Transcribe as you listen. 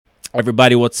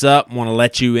Everybody, what's up? Want to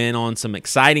let you in on some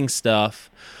exciting stuff,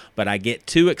 but I get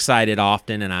too excited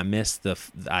often and I miss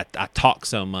I talk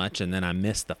so much and then I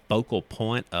miss the focal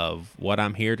point of what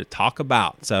I'm here to talk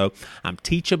about. So I'm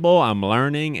teachable, I'm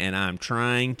learning, and I'm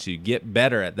trying to get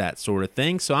better at that sort of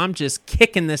thing. So I'm just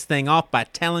kicking this thing off by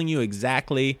telling you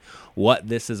exactly what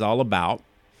this is all about.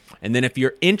 And then if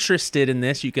you're interested in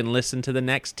this, you can listen to the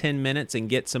next 10 minutes and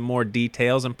get some more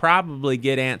details and probably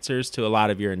get answers to a lot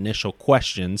of your initial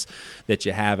questions that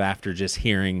you have after just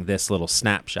hearing this little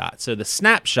snapshot. So the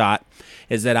snapshot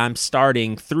is that I'm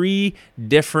starting 3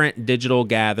 different digital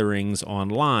gatherings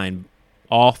online,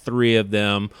 all 3 of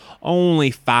them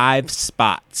only 5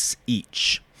 spots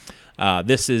each.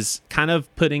 This is kind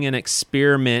of putting an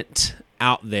experiment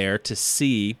out there to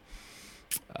see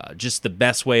just the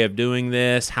best way of doing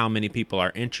this, how many people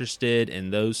are interested in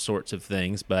those sorts of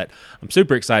things. But I'm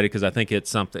super excited because I think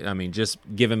it's something, just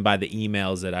given by the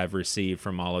emails that I've received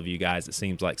from all of you guys, it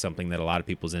seems like something that a lot of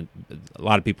people's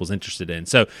interested in.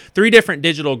 So 3 different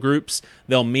digital groups.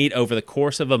 They'll meet over the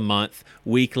course of a month,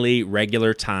 weekly,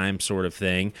 regular time sort of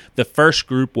thing. The first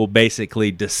group will basically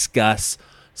discuss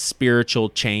spiritual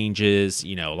changes.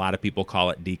 A lot of people call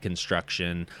it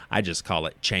deconstruction. I just call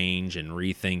it change and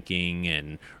rethinking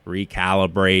and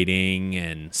recalibrating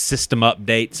and system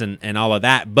updates and all of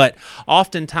that. But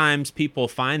oftentimes people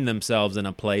find themselves in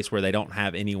a place where they don't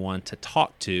have anyone to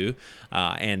talk to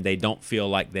and they don't feel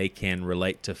like they can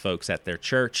relate to folks at their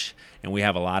church. And we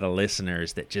have a lot of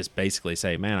listeners that just basically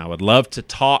say, man, I would love to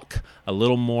talk a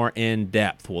little more in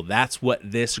depth. Well, that's what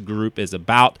this group is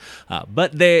about.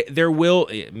 But there will,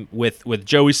 with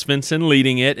Joey Svensson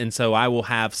leading it, and so I will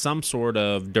have some sort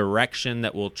of direction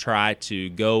that will try to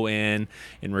go in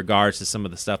regards to some of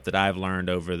the stuff that I've learned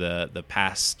over the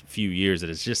past few years that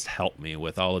has just helped me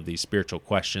with all of these spiritual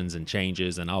questions and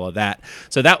changes and all of that.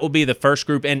 So that will be the first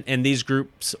group, and these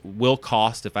groups will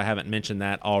cost, if I haven't mentioned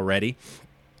that already.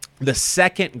 The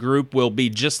second group will be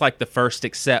just like the first,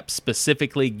 except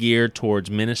specifically geared towards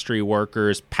ministry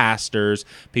workers, pastors,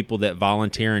 people that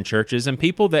volunteer in churches, and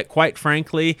people that, quite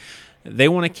frankly, they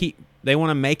want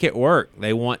to make it work.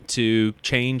 They want to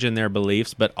change in their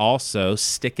beliefs, but also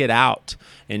stick it out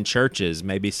in churches,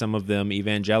 maybe some of them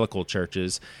evangelical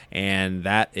churches, and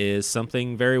that is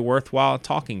something very worthwhile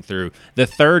talking through. The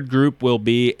third group will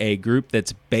be a group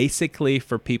that's basically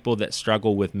for people that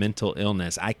struggle with mental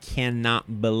illness. I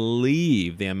cannot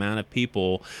believe the amount of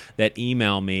people that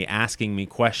email me asking me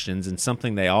questions, and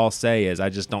something they all say is, I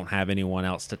just don't have anyone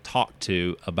else to talk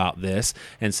to about this.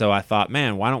 And so I thought,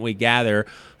 man, why don't we gather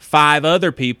 5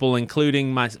 other people,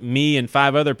 including me and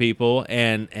 5 other people,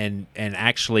 and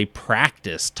actually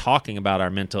practice talking about our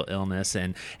mental illness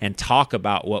and talk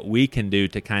about what we can do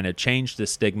to kind of change the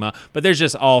stigma. But there's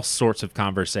just all sorts of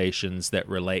conversations that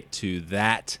relate to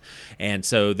that. And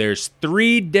so there's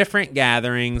 3 different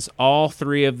gatherings. All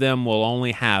 3 of them will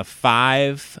only have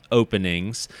 5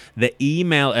 openings. The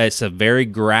email is a very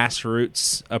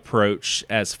grassroots approach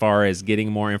as far as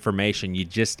getting more information. You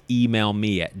just email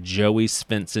me at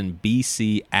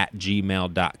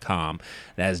joeysvenssonbc@gmail.com.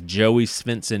 That's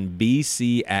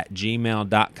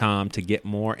joeysvenssonbc@gmail.com to get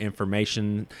more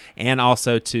information and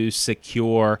also to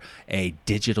secure a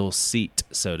digital seat,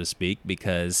 so to speak,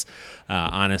 because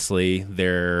honestly,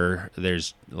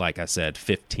 there's, like I said,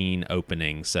 15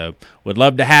 openings. So would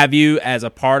love to have you as a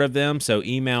part of them. So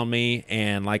email me,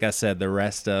 and like I said, the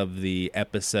rest of the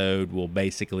episode will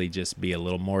basically just be a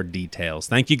little more details.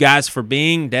 Thank you guys for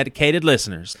being dedicated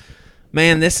listeners.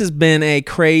 Man, this has been a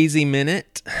crazy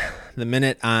minute. The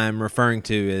minute I'm referring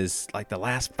to is like the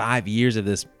last 5 years of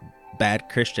this Bad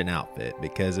Christian outfit,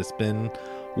 because it's been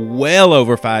well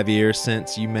over 5 years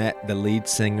since you met the lead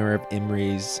singer of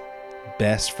Emery's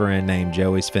best friend named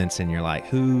Joey Svensson. You're like,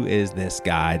 who is this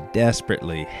guy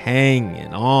desperately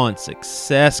hanging on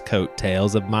success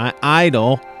coattails of my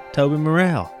idol, Toby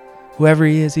Morrell? Whoever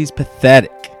he is, he's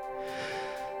pathetic.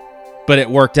 But it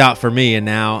worked out for me, and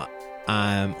now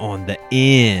I'm on the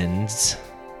ends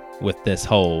with this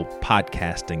whole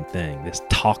podcasting thing, this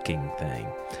talking thing.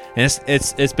 And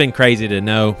it's been crazy to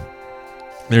know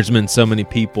there's been so many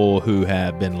people who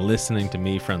have been listening to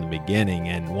me from the beginning.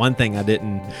 And one thing I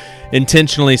didn't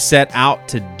intentionally set out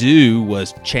to do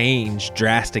was change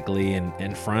drastically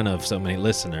in front of so many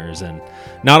listeners. And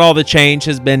not all the change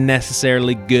has been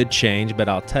necessarily good change, but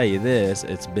I'll tell you this,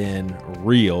 it's been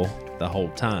real the whole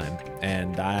time.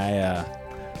 And I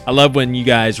love when you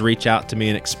guys reach out to me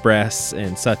and express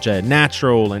in such a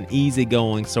natural and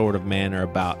easygoing sort of manner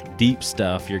about deep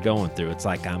stuff you're going through. It's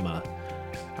like I'm a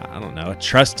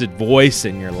trusted voice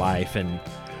in your life, and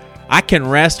I can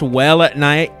rest well at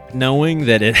night knowing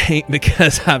that it ain't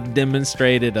because I've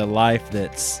demonstrated a life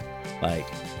that's like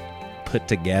put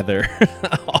together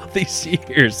all these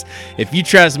years. If you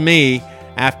trust me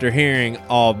after hearing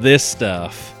all this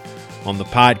stuff on the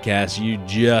podcast, you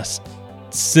just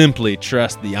simply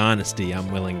trust the honesty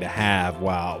I'm willing to have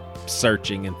while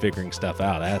searching and figuring stuff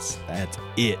out. That's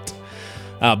it.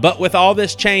 But with all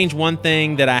this change, one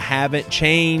thing that I haven't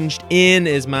changed in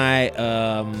is my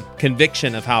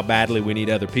conviction of how badly we need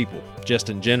other people, just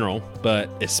in general, but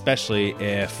especially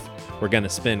if we're going to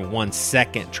spend 1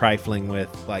 second trifling with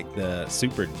like the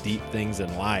super deep things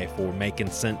in life or making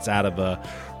sense out of a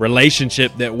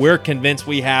relationship that we're convinced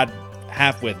we have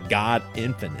with God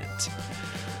infinite.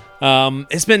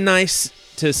 It's been nice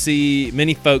to see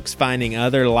many folks finding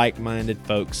other like-minded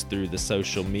folks through the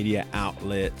social media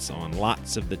outlets on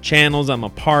lots of the channels I'm a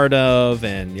part of,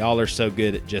 and y'all are so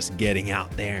good at just getting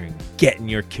out there and getting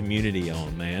your community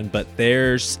on, man. But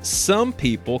there's some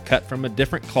people cut from a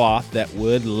different cloth that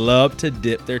would love to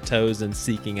dip their toes in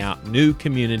seeking out new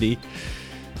community,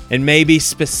 and maybe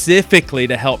specifically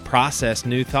to help process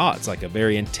new thoughts, like a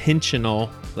very intentional,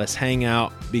 let's hang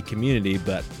out, be community,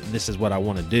 but this is what I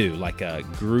want to do, like a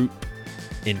group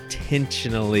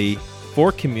intentionally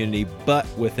for community, but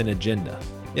with an agenda.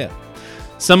 Yeah.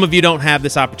 Some of you don't have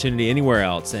this opportunity anywhere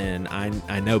else, and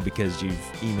I know because you've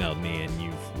emailed me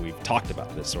and we've talked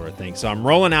about this sort of thing. So I'm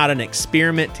rolling out an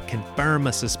experiment to confirm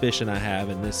a suspicion I have,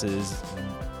 and this is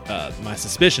my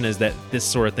suspicion is that this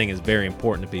sort of thing is very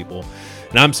important to people,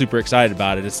 and I'm super excited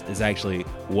about it. It's actually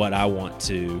what I want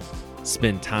to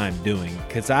spend time doing,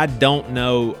 because I don't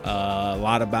know a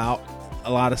lot about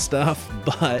a lot of stuff,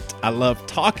 but I love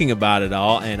talking about it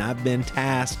all, and I've been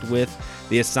tasked with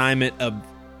the assignment of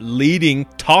leading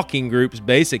talking groups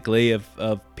basically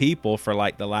of people for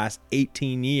like the last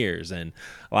 18 years, and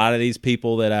a lot of these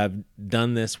people that I've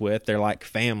done this with, they're like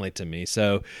family to me,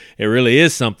 so it really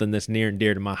is something that's near and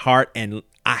dear to my heart, and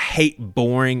I hate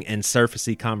boring and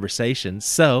surfacey conversations,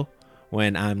 so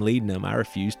when I'm leading them, I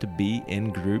refuse to be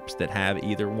in groups that have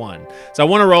either one. So I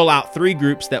want to roll out 3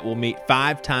 groups that will meet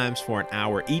 5 times for an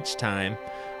hour each time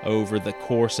over the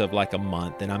course of like a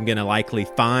month. And I'm going to likely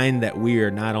find that we are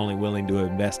not only willing to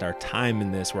invest our time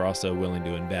in this, we're also willing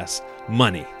to invest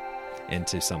money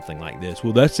into something like this.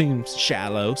 Well, that seems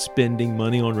shallow, spending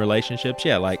money on relationships.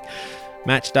 Yeah, like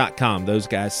Match.com, those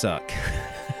guys suck.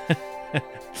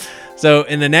 So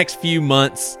in the next few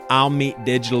months, I'll meet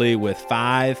digitally with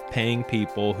 5 paying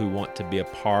people who want to be a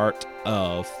part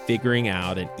of figuring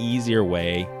out an easier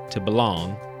way to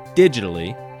belong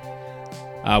digitally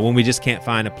when we just can't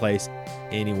find a place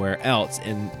anywhere else.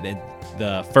 And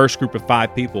the first group of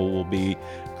 5 people will be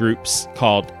groups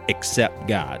called Accept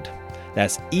God.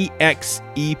 That's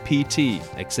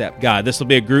EXEPT, Accept God. This will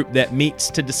be a group that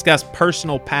meets to discuss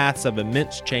personal paths of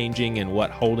immense changing and what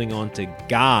holding on to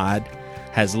God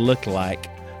has looked like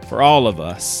for all of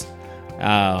us,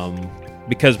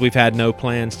 because we've had no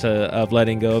plans of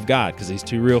letting go of God because he's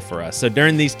too real for us. So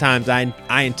during these times,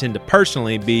 I intend to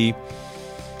personally be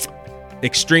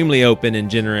extremely open and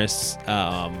generous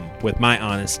with my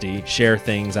honesty, share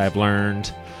things I've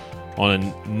learned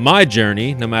on my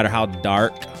journey, no matter how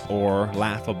dark or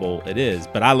laughable it is.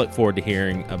 But I look forward to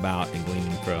hearing about and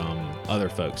gleaning from other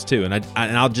folks too. And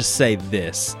I'll just say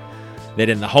this, that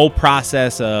in the whole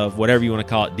process of whatever you want to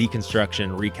call it,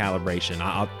 deconstruction, recalibration,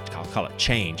 I'll call it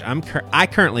change, I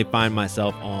currently find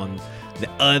myself on the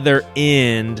other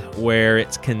end where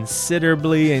it's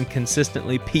considerably and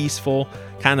consistently peaceful,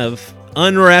 kind of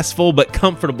unrestful but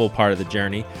comfortable part of the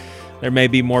journey. There may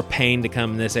be more pain to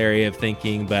come in this area of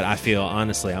thinking, but I feel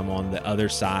honestly I'm on the other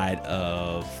side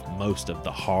of most of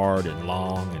the hard and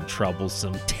long and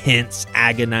troublesome, tense,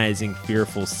 agonizing,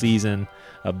 fearful season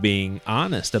of being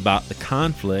honest about the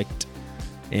conflict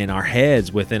in our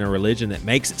heads within a religion that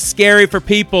makes it scary for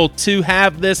people to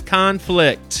have this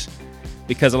conflict,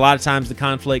 because a lot of times the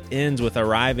conflict ends with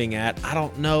arriving at, I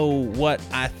don't know what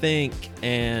I think,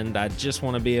 and I just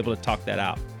want to be able to talk that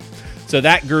out. So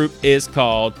that group is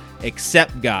called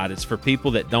Accept God. It's for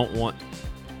people that don't want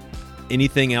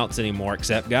anything else anymore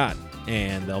except God.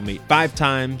 And they'll meet 5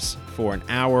 times for an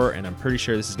hour, and I'm pretty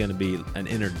sure this is going to be an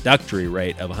introductory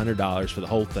rate of $100 for the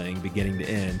whole thing, beginning to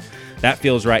end. That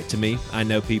feels right to me. I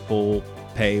know people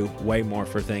pay way more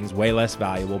for things, way less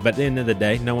valuable, but at the end of the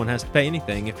day, no one has to pay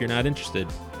anything if you're not interested.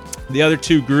 The other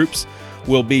 2 groups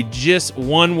will be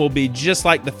one will be just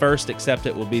like the first, except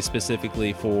it will be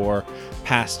specifically for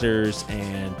pastors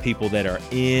and people that are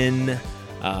in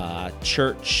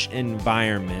church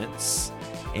environments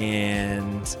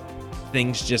and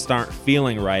things just aren't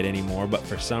feeling right anymore, but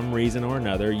for some reason or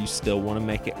another, you still want to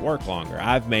make it work longer.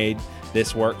 I've made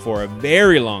this work for a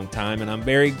very long time, and I'm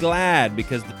very glad,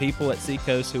 because the people at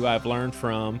Seacoast who I've learned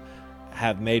from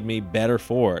have made me better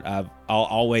for it. I'll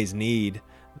always need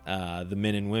the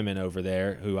men and women over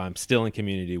there who I'm still in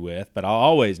community with, but I'll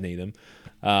always need them.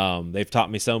 They've taught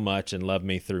me so much and loved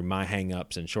me through my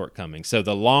hang-ups and shortcomings. So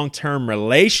the long-term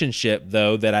relationship,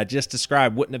 though, that I just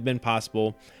described wouldn't have been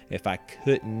possible if I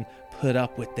couldn't put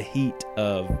up with the heat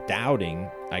of doubting,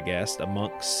 I guess,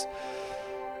 amongst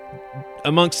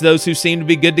those who seem to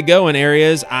be good to go in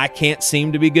areas I can't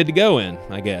seem to be good to go in,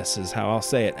 I guess is how I'll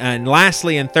say it. And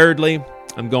lastly and thirdly,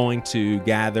 I'm going to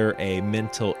gather a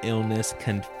mental illness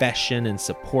confession and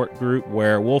support group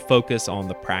where we'll focus on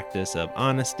the practice of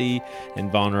honesty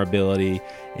and vulnerability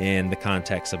in the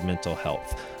context of mental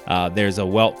health. There's a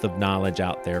wealth of knowledge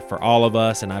out there for all of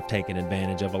us, and I've taken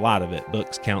advantage of a lot of it.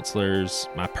 Books, counselors,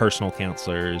 my personal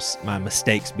counselors, my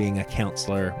mistakes being a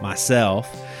counselor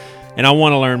myself. And I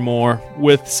want to learn more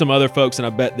with some other folks, and I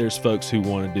bet there's folks who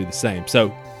want to do the same.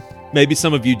 So maybe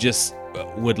some of you just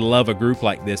would love a group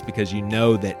like this because you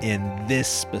know that in this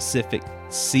specific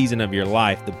season of your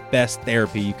life, the best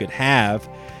therapy you could have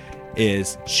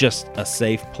is just a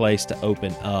safe place to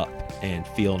open up and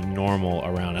feel normal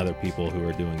around other people who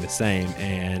are doing the same.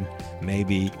 And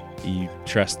maybe you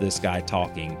trust this guy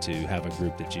talking to have a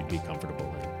group that you'd be comfortable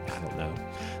in. I don't know.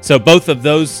 So both of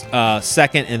those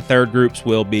second and third groups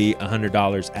will be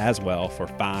 $100 as well for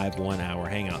 5 1-hour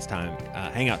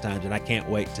hangout times, and I can't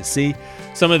wait to see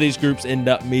some of these groups end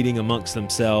up meeting amongst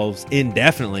themselves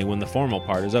indefinitely when the formal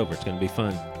part is over. It's going to be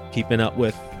fun keeping up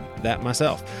with that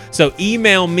myself. So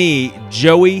email me,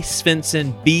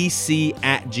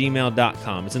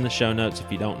 joeysvensonbc@gmail.com. It's in the show notes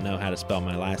if you don't know how to spell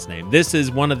my last name. This is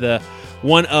one of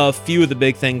few of the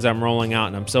big things I'm rolling out,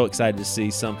 and I'm so excited to see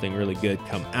something really good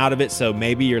come out of it. So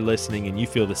maybe you're listening and you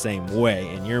feel the same way,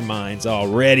 and your mind's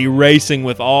already racing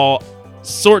with all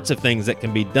sorts of things that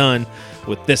can be done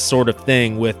with this sort of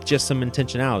thing with just some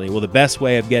intentionality. Well, the best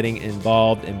way of getting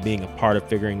involved and being a part of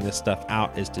figuring this stuff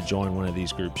out is to join one of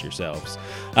these groups yourselves.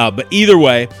 But either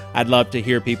way, I'd love to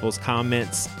hear people's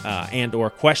comments and or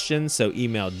questions. So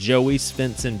email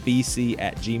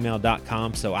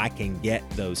joeysvensonbc@gmail.com so I can get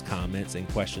those comments and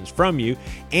questions from you,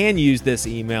 and use this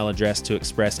email address to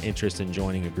express interest in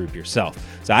joining a group yourself.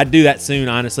 So I'd do that soon,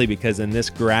 honestly, because in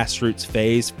this grassroots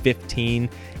phase, 15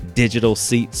 digital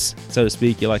seats, so to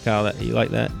speak, you like that?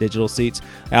 Digital seats?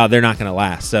 They're not going to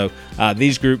last. So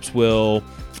these groups will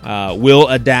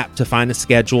adapt to find a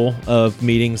schedule of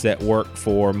meetings that work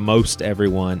for most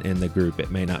everyone in the group.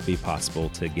 It may not be possible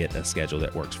to get a schedule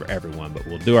that works for everyone, but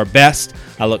we'll do our best.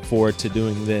 I look forward to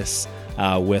doing this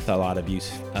with a lot of you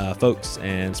folks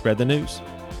and spread the news.